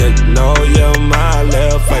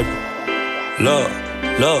Look,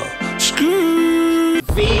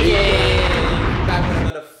 Vegan! Back with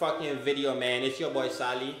another fucking video, man. It's your boy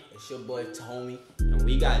Sali. It's your boy Tomi. And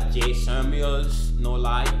we got Samuelz, no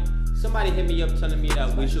lie. Somebody hit me up telling me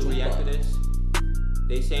that we should react to this.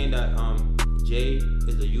 They saying that Jay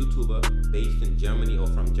is a YouTuber based in Germany or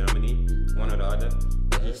from Germany, one or the other.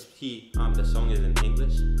 The song is in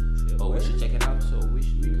English. But we should check it out. So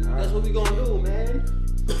that's what we gonna do, man.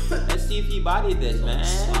 Let's see if he bodied this, man.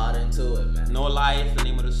 Slide into it, man. No Lie is the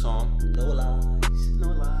name of the song. No lies. No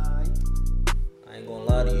lie. I ain't gonna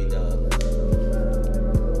lie to you, dog.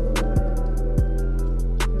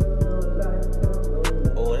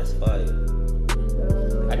 Oh, that's fire.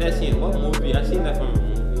 I just seen what movie? I seen that from a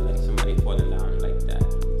movie, like somebody falling down like that.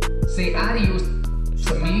 Say adios,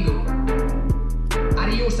 amigo.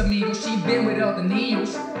 Adios, amigo. She been with all the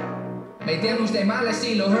neos. Me temo usted mal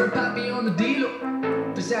estilo. Her papi on the deal.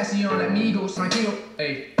 Possession amigos, tranquilo.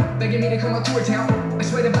 Hey, begging me to come out to her town. I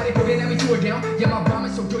swear the body broken, now me to her down. Yeah, my bomb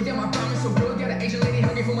is so good. Yeah, my bomb is so good. Got an Asian lady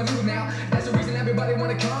hungry for my noodle now. That's the reason everybody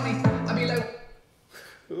wanna call me. I be like,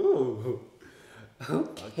 Ooh.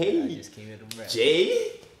 Okay. I just came in to rap.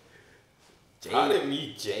 Jay? Pardon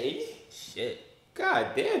me, Jay? Shit.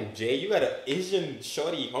 God damn, Jay, you got an Asian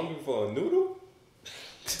shorty hungry for a noodle?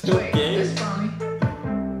 wait, that's funny.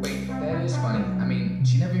 Wait, that is funny. I mean,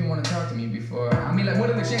 she never even wanna talk to me before. I mean, like, what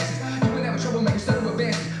are the chances? You would have trouble making sudden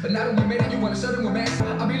advances, but now that we made it, you want a sudden romance.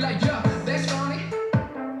 I'll be like, yeah, that's funny.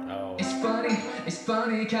 Oh. It's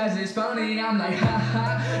funny, cause it's funny. I'm like, ha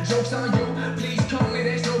ha, jokes on you. Please call me,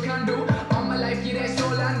 there's no can do. All my life, yeah, that's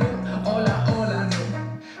all I knew. All I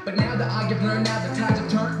knew. But now that I have learned, now the tides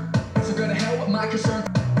have turned. So go to hell with my concern.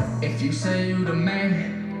 If you say you the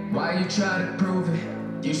man, why you try to prove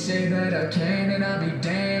it? You say that I can, and I'll be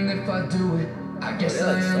damned if I do it. I guess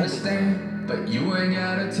I understand, but you ain't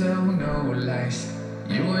gotta tell no lies.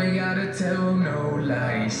 You ain't gotta tell no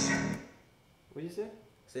lies. What you say?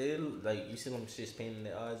 Say, like, you see them shits painting in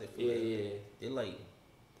their eyes? Yeah. They're like,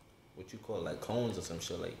 what you call it, like cones or some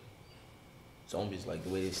shit, like zombies, like the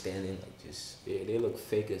way they're standing, like just. Yeah, they look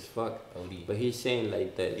fake as fuck. OD. But he's saying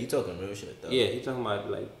like that. He talking real shit, though. Yeah, he's talking about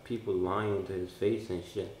like people lying to his face and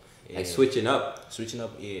shit. Yeah. Like switching up. Switching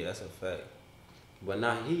up, yeah, that's a fact. But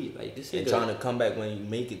now he, like this And nigga, trying to come back when you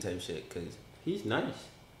make it type shit, cause he's nice.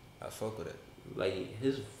 I fuck with it. Like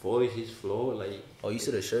his voice, his flow, like. Oh, you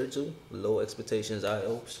see the shirt too? Low expectations, I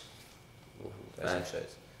hopes. That's some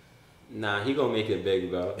shit. Nah, he gonna make it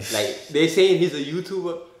big, bro. Like they saying he's a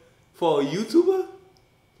YouTuber. For a YouTuber,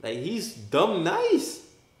 like he's dumb nice.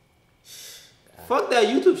 Fuck that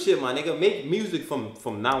YouTube shit, my nigga. Make music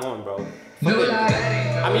from now on, bro. No Fuck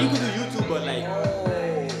lie. I mean, you could do YouTube, but like.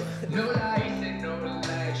 No lie. He said no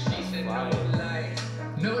lie. She said no lie.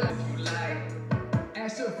 No lie. You lie.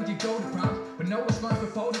 Ask her if we could go to prom, but no response for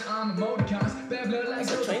posing on emoticons. Bad blood like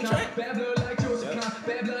Joseph Kahn. Bad blood like Joseph Kahn.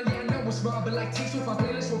 Bad blood, yeah, I know what's wrong, but like taste with my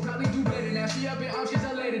playlist, we'll probably do better now. She up in options,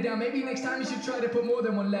 I laid it down. Maybe next time you should try to put more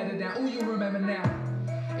than one letter down. Ooh, you remember now.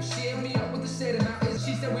 If she hit me up with the set amount,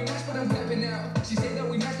 she said we matched, but I'm clapping out. She said that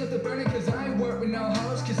we matched with the burning, cause I ain't work with no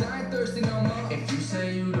hoes, cause I ain't thirsty no more. If you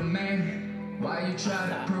say you the man, why you try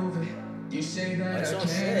to prove it? You say that I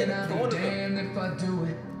can, and I'll be damned if I do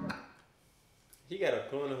it. He got a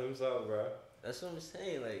clone of himself, bro. That's what I'm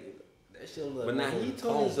saying, like, that shit look. But now he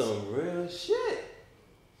told some real shit.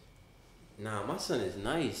 Nah, my son is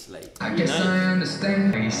nice. Like I guess nice. I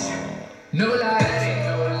understand. No lie. That ain't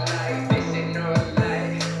no lie. This ain't no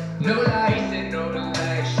lie. No lie. He said no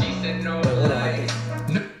lie. She said no lie.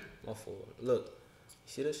 No. My fault. Look,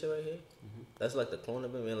 you see that shit right here? That's like the clone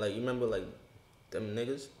of him, man. Like, you remember, like, them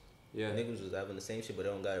niggas? Yeah. Niggas was having the same shit, but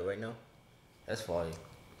they don't got it right now. That's fire.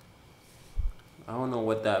 I don't know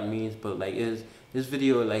what that means, but like this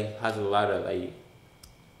video like has a lot of like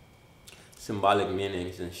symbolic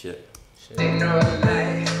meanings and shit. Say no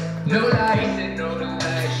lie. No lie. He said no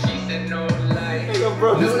lie. She said no lie. Nigga,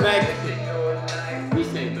 bro, No this lie. back. He said no lie. He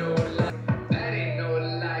said no lie. That ain't no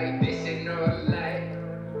lie. This ain't no lie.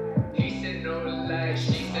 He said no lie.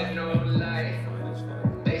 She said no lie.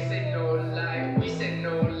 They said no lie. We said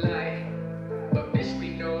no lie. But bitch, we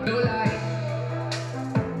know no lie.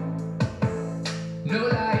 No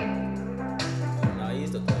lie. Nah,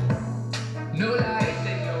 he's the clone. No lie. They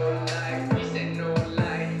said no lie. We said no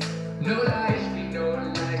lie. No lie. Bitch, we know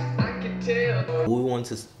lies. I can tell. We want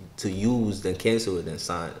to use, then cancel it, then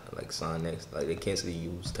sign next. Like, they cancel the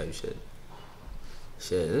use type shit.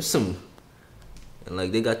 Shit, there's some. And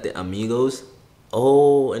like, they got the amigos.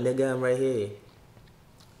 Oh, and they got him right here.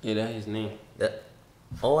 Yeah, that's his name. That.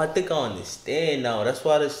 Oh, I think I understand now. That's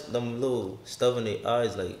why them little stuff in their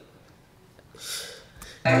eyes, like.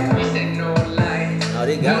 We said no lie. Oh,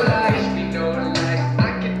 they No got lie. We know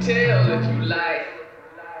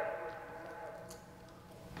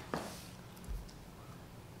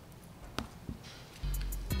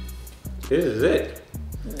This is it.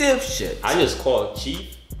 Dipshit. I just called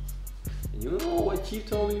Chief. And you know what Chief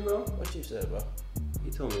told me, bro? What Chief said, bro? He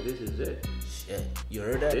told me this is it. Shit. You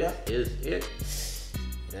heard that, bro? This is it.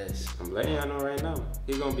 Yes. I'm letting y'all know right now.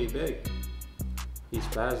 He's gonna be big. He's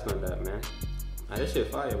fast on that, man. Ah, this shit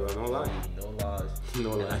fire, bro. No lie. No lies.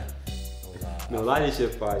 No lie. No lie. No lie, this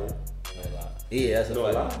shit fire. No lie. Yeah, that's a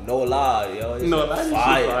No fact. lie. No lie, yo. This No shit lie, this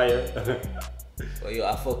fire. shit fire. Well, yo,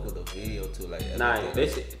 I fuck with the video too, like. Nah, they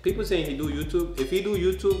say, people saying he do YouTube. If he do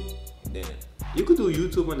YouTube, Then you could do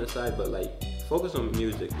YouTube on the side, but like focus on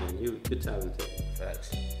music, man. You're talented.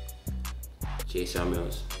 facts. J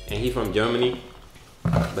Samuelz, and he from Germany,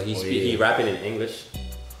 but he rapping in English.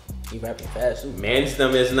 He rapping fast too. Man's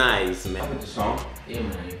them is nice, man. With the song. Yeah,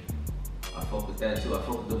 man. I fuck with that too. I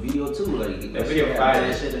fuck with the video too. Like The video fire.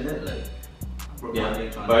 that shit in it, like. Yeah.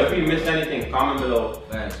 But if you missed anything, comment below.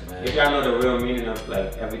 Facts, man. If y'all know the real meaning of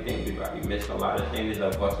like everything, we probably missed a lot of things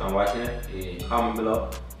of us not watching it. Yeah. Comment below.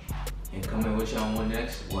 And comment what y'all want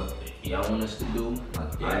next. What y'all want us to do.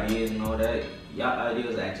 Like Yeah. ideas and all that. Y'all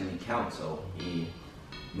ideas actually count. So yeah.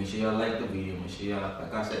 Make sure y'all like the video. Make sure y'all,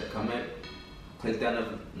 like I said, comment. Click that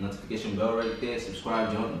notification bell right there.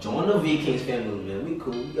 Subscribe. Join the V Kings family, man. We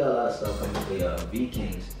cool. We got a lot of stuff coming for y'all. V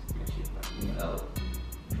Kings. We out.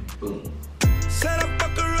 Boom. Said I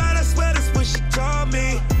fuck her right, I swear that's what she told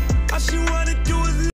me. All she wanna do